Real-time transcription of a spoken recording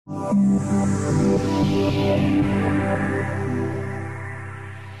Like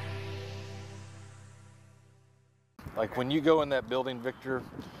when you go in that building, Victor,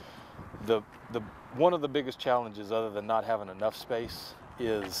 the one of the biggest challenges, other than not having enough space,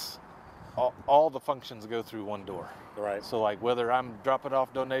 is all the functions go through one door. Right. So like whether I'm dropping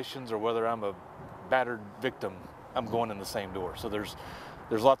off donations or whether I'm a battered victim, I'm going in the same door. So there's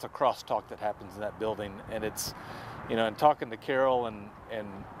lots of crosstalk that happens in that building, and it's, you know, and talking to Carol and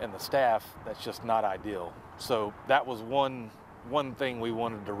the staff, that's just not ideal. So that was one thing we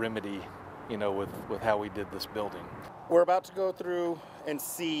wanted to remedy, you know, with how we did this building. We're about to go through and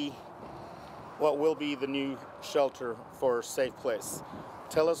see what will be the new shelter for Safe Place.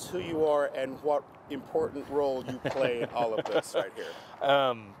 Tell us who you are and what important role you play in all of this right here.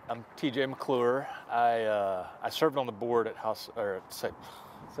 I'm TJ McClure. I served on the board at Safe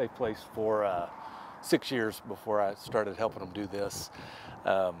Place for 6 years before I started helping them do this.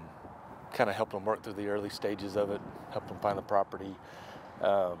 Kind of helped them work through the early stages of it, helped them find the property.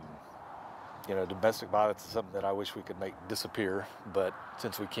 You know, domestic violence is something that I wish we could make disappear, but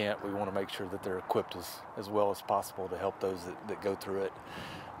since we can't, we want to make sure that they're equipped as well as possible to help those that go through it.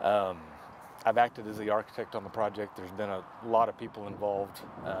 I've acted as the architect on the project. There's been a lot of people involved,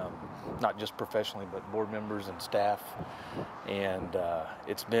 not just professionally, but board members and staff. And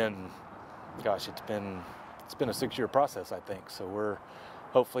it's been a 6-year process, I think. So we're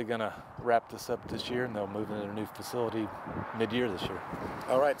hopefully going to wrap this up this year, and they'll move into a new facility mid-year this year.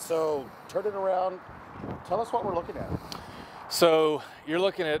 All right, so turn it around. Tell us what we're looking at. So you're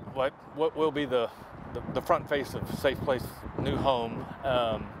looking at what will be the front face of Safe Place new home.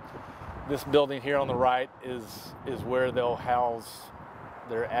 This building here on the right is where they'll house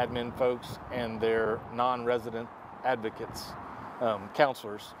their admin folks and their non-resident advocates,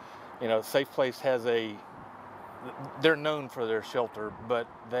 counselors. You know, Safe Place has they're known for their shelter, but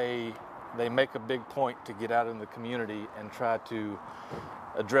they make a big point to get out in the community and try to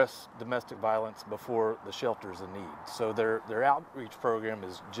address domestic violence before the shelter's a need. So their outreach program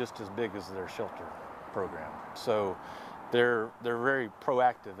is just as big as their shelter program. So they're very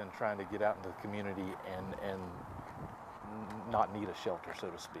proactive in trying to get out into the community and not need a shelter, so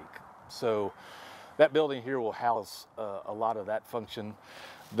to speak. So that building here will house a lot of that function.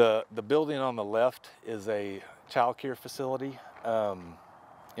 The building on the left is a child care facility.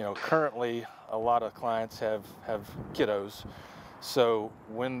 You know, currently a lot of clients have kiddos. So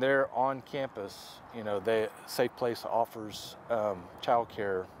when they're on campus, you know, Safe Place offers child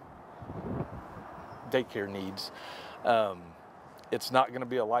care, daycare needs. It's not going to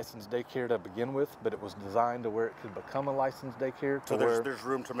be a licensed daycare to begin with, but it was designed to where it could become a licensed daycare. So there's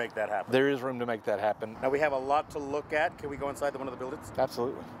room to make that happen. There is room to make that happen. Now we have a lot to look at. Can we go inside one of the buildings?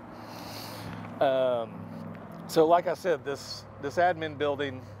 Absolutely. So like I said, this admin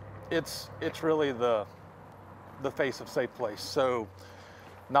building, it's really the face of Safe Place. So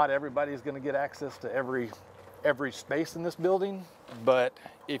not everybody's going to get access to every space in this building, but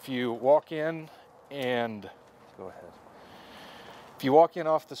if you walk in and go ahead. If you walk in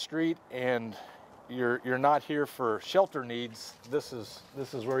off the street and you're not here for shelter needs, this is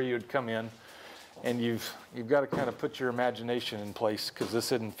where you would come in, and you've got to kind of put your imagination in place because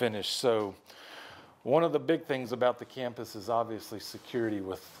this isn't finished. So one of the big things about the campus is obviously security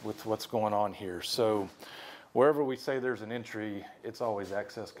with what's going on here. So wherever we say there's an entry, it's always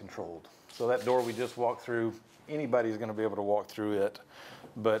access controlled. So that door we just walked through, anybody's going to be able to walk through it.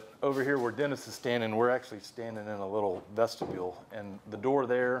 But over here where Dennis is standing, we're actually standing in a little vestibule, and the door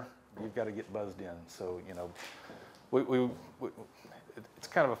there, you've got to get buzzed in. So, you know, it's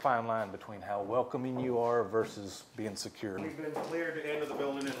kind of a fine line between how welcoming you are versus being secure. We've been cleared to enter the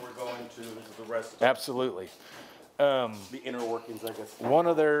building, and we're going to the rest. Absolutely. The inner workings, I guess. One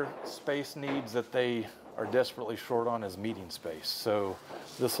of their space needs that they are desperately short on is meeting space. So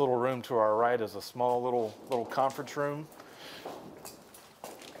this little room to our right is a small little conference room.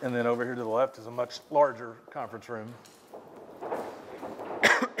 And then over here to the left is a much larger conference room.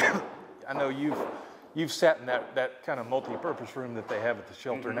 I know you've sat in that kind of multi-purpose room that they have at the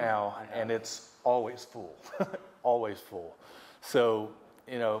shelter now, and it's always full, always full. So,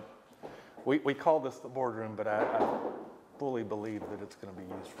 you know, we call this the boardroom, but I fully believe that it's going to be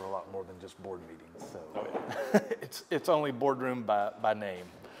used for a lot more than just board meetings. So it's only boardroom by name.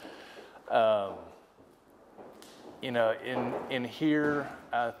 You know, in here,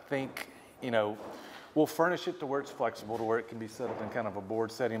 I think, you know, we'll furnish it to where it's flexible, to where it can be set up in kind of a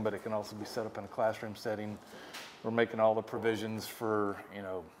board setting, but it can also be set up in a classroom setting. We're making all the provisions for, you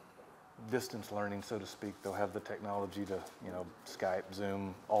know, distance learning, so to speak. They'll have the technology to, you know, Skype,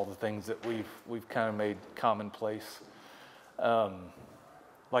 Zoom, all the things that we've kind of made commonplace.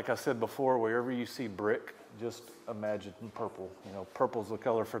 like I said before, wherever you see brick, just imagine purple. You know, purple's the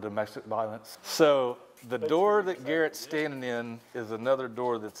color for domestic violence. So the door that Garrett's standing in is another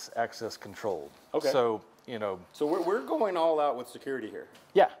door that's access controlled. Okay. So, you know. So we're going all out with security here.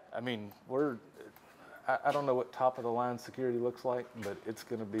 Yeah, I mean, I don't know what top of the line security looks like, but it's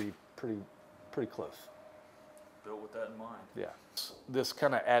going to be pretty close. Built with that in mind. Yeah. This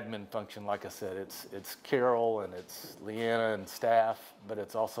kind of admin function, like I said, it's Carol and it's Leanna and staff, but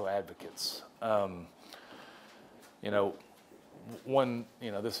it's also advocates. You know,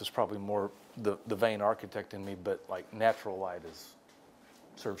 this is probably more the vain architect in me, but like natural light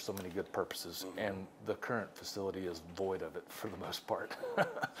serves so many good purposes, and the current facility is void of it for the most part.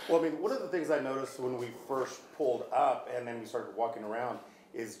 Well, I mean, one of the things I noticed when we first pulled up and then we started walking around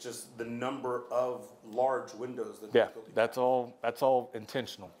is just the number of large windows that Yeah, this building that's all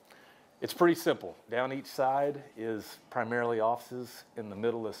intentional. It's pretty simple. Down each side is primarily offices. In the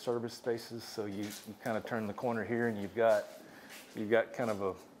middle is service spaces. So you kind of turn the corner here, and you've got kind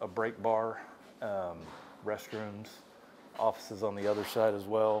of a break bar, restrooms, offices on the other side as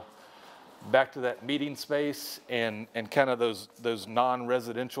well. Back to that meeting space and kind of those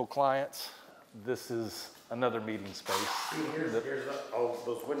non-residential clients. This is another meeting space. Here's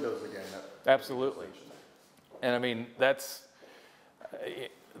those windows again. Absolutely. And I mean, that's,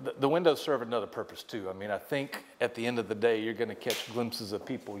 the windows serve another purpose too. I mean, I think at the end of the day, you're going to catch glimpses of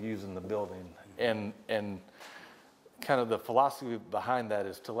people using the building. And kind of the philosophy behind that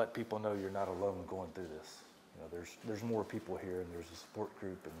is to let people know you're not alone going through this. You know, there's more people here, and there's a support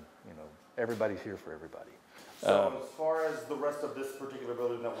group, and, you know, everybody's here for everybody. So as far as the rest of this particular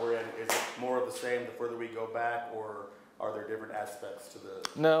building that we're in, is it more of the same the further we go back, or are there different aspects to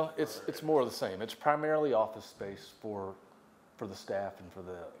the? No, it's more of the same. It's primarily office space for the staff and for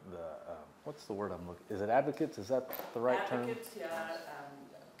the what's the word I'm looking? Is it advocates? Is that the right term? Advocates, yeah,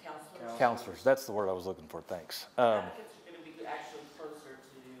 counselors. Counselors. That's the word I was looking for. Thanks. Advocates are going to be actually closer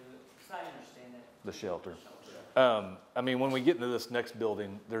to, as I understand it, The shelter. I mean, when we get into this next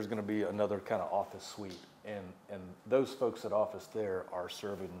building, there's going to be another kind of office suite, and those folks at office there are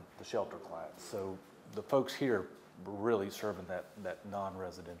serving the shelter clients. So the folks here are really serving that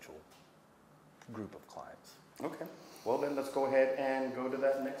non-residential group of clients. Okay. Well, then let's go ahead and go to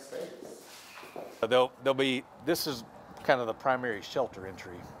that next phase. They'll be. This is kind of the primary shelter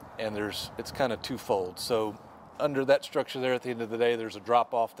entry, and it's kind of twofold. So under that structure there, at the end of the day, there's a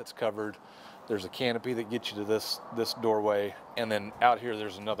drop off that's covered. There's a canopy that gets you to this doorway, and then out here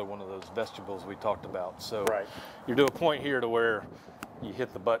there's another one of those vestibules we talked about. So Right. You're to a point here to where you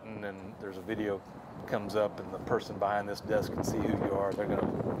hit the button and there's a video comes up, and the person behind this desk can see who you are. They're going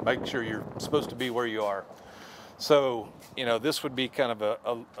to make sure you're supposed to be where you are. So, you know, this would be kind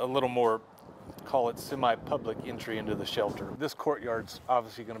of a little more, call it semi-public entry into the shelter. This courtyard's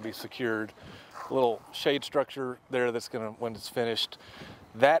obviously going to be secured. A little shade structure there that's going to, when it's finished,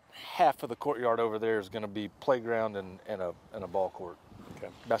 that half of the courtyard over there is going to be playground and a ball court, Okay.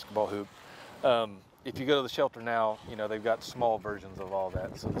 basketball hoop. If you go to the shelter now, you know, they've got small versions of all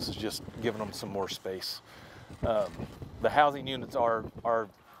that. So this is just giving them some more space. The housing units are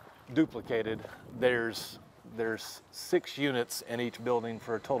duplicated. There's 6 units in each building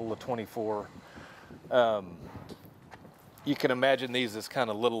for a total of 24. You can imagine these as kind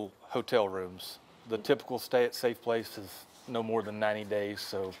of little hotel rooms. The typical stay at Safe Place is no more than 90 days,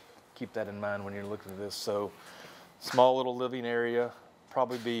 so keep that in mind when you're looking at this. So small little living area,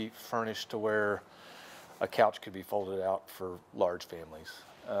 probably be furnished to where a couch could be folded out for large families.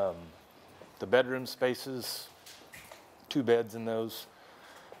 The bedroom spaces, 2 beds in those.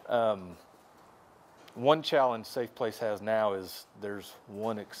 One challenge Safe Place has now is there's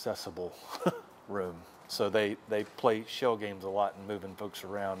one accessible room. So they play shell games a lot and moving folks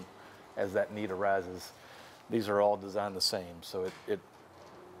around as that need arises. These are all designed the same, so it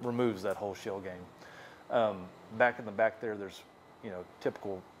removes that whole shell game. Back in the back there's, you know,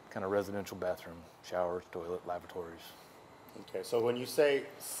 typical kind of residential bathroom, showers, toilet, lavatories. Okay, so when you say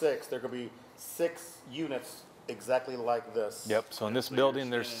 6, there could be 6 units exactly like this. Yep. So in this building,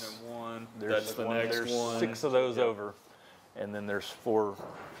 there's one. there's That's the one- next there's one. 6 of those Yep. over, and then there's 4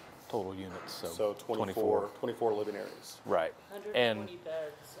 total units. So 24 living areas. Right. 120 And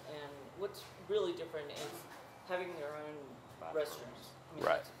beds, and what's really different is having their own restrooms. I mean,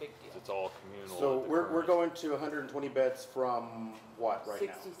 Right. that's a big deal. It's all communal. So at the we're current. going to 120 beds from what right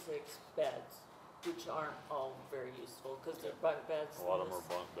now? 66 beds, which aren't all very useful because they're bunk beds. A lot of them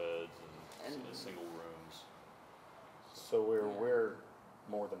are bunk beds and And- single rooms. So we're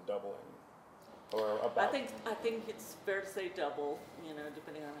more than doubling, or about. I think it's fair to say double, you know,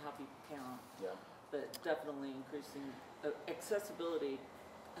 depending on how people count, Yeah. but definitely increasing accessibility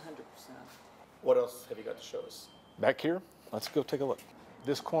What else have you got to show us? Back here, let's go take a look.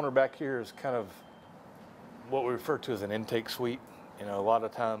 This corner back here is kind of what we refer to as an intake suite. You know, a lot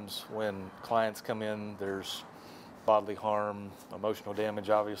of times when clients come in, there's bodily harm, emotional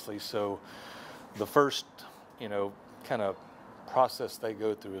damage, obviously. So the first, you know, kind of process they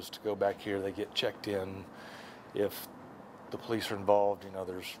go through is to go back here. They get checked in. If the police are involved, you know,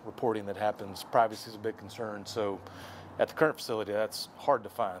 there's reporting that happens. Privacy is a big concern. So at the current facility, that's hard to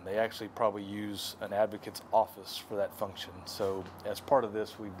find. They actually probably use an advocate's office for that function. So as part of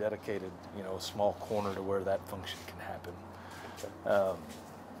this, we've dedicated, you know, a small corner to where that function can happen.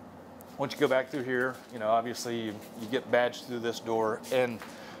 Once you go back through here, you know, obviously you get badged through this door, and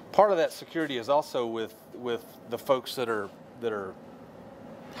part of that security is also with the folks that are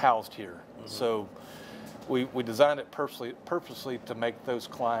housed here. Mm-hmm. So we designed it purposely to make those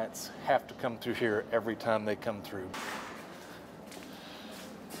clients have to come through here every time they come through.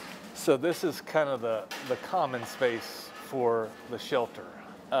 So this is kind of the common space for the shelter.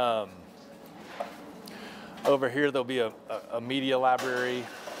 Over here there'll be a media library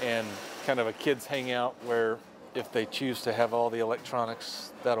and kind of a kids hangout where if they choose to have all the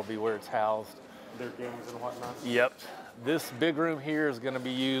electronics, that'll be where it's housed. Their games and whatnot? Yep. This big room here is going to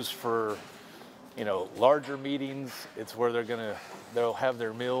be used for, you know, larger meetings. It's where they'll have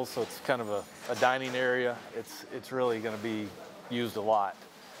their meals, so it's kind of a dining area. It's really going to be used a lot.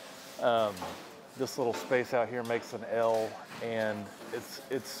 This little space out here makes an L, and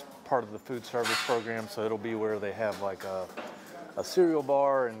it's part of the food service program, so it'll be where they have like a cereal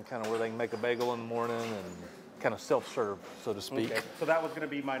bar and kind of where they can make a bagel in the morning and kind of self-serve, so to speak. Okay. So that was going to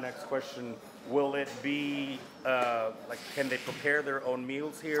be my next question. Will it be like, can they prepare their own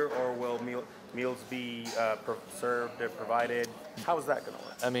meals here, or will meals be served and provided? How is that going to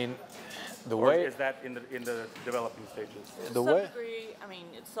work? I mean, Or is that in the developing stages? To some degree, I mean,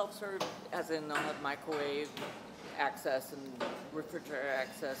 it's self-serve, as in they'll have microwave access and refrigerator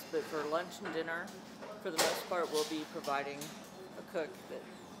access, but for lunch and dinner, for the most part, we'll be providing a cook that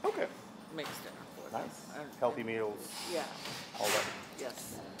makes dinner for them. Nice. Healthy meals. Yeah. All that.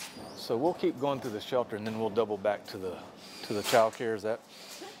 Yes. So we'll keep going through the shelter, and then we'll double back to the child care. Is that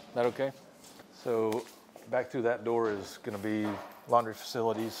okay? So back through that door is going to be laundry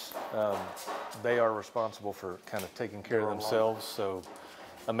facilities. They are responsible for kind of taking care of themselves. So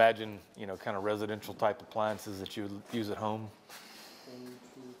imagine, you know, kind of residential type appliances that you would use at home. 1,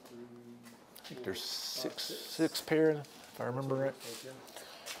 2, 3. I think there's six pair, if I remember right.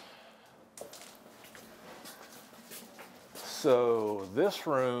 So this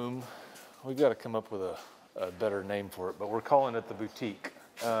room, we've got to come up with a better name for it, but we're calling it the boutique.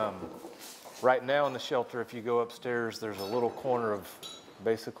 Right now in the shelter, if you go upstairs, there's a little corner of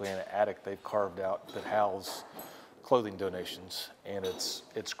basically an attic they've carved out that houses clothing donations, and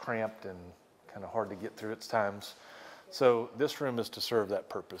it's cramped and kind of hard to get through at times. So this room is to serve that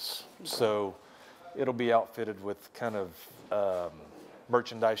purpose. So it'll be outfitted with kind of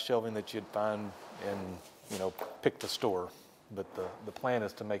merchandise shelving that you'd find in, you know, pick the store. But the plan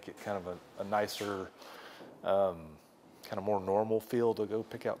is to make it kind of a nicer, kind of more normal feel to go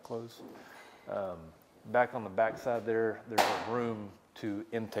pick out clothes. Back on the back side there's a room to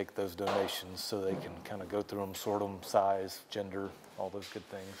intake those donations so they can kind of go through them, sort them, size, gender, all those good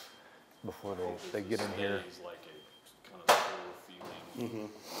things before they get in here. It's like a kind of full feeling,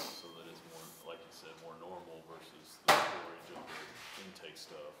 so that it's more, like you said, more normal versus the storage of the intake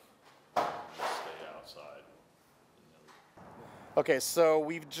stuff. Just stay outside. Okay, so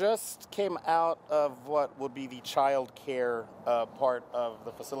we've just came out of what would be the child care part of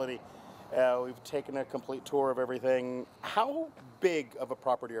the facility. We've taken a complete tour of everything. How big of a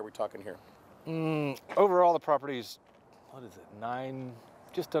property are we talking here? Overall, the property's, what is it,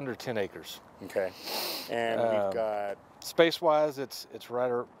 just under 10 acres. Okay, and we've got... Space-wise, it's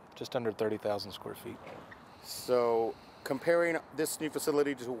right just under 30,000 square feet. So comparing this new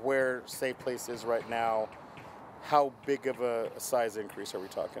facility to where Safe Place is right now, how big of a size increase are we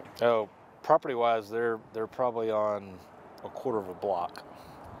talking? Oh, property-wise, they're probably on a quarter of a block.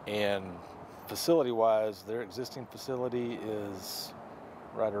 And facility-wise, their existing facility is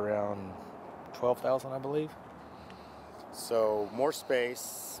right around 12,000, I believe. So more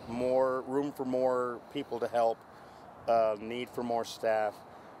space, more room for more people to help, need for more staff.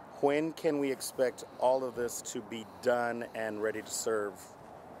 When can we expect all of this to be done and ready to serve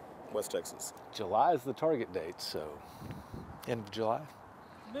West Texas? July is the target date, so end of July.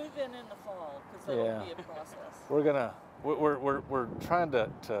 Move in the fall, because that'll be a process. We're trying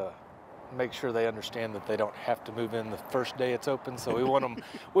to make sure they understand that they don't have to move in the first day it's open. So we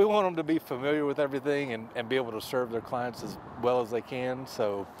want them to be familiar with everything and be able to serve their clients as well as they can.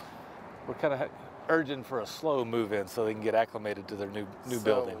 So we're kind of urging for a slow move in so they can get acclimated to their new So,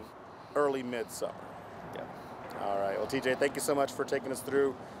 building. Early midsummer. Yeah. All right. Well, TJ, thank you so much for taking us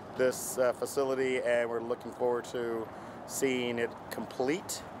through this facility, and we're looking forward to seeing it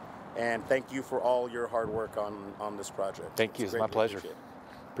complete. And thank you for all your hard work on this project. Thank you. It's my greatly pleasure. appreciated.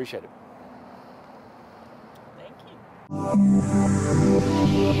 Appreciate it. Thank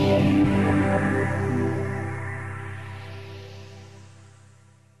you.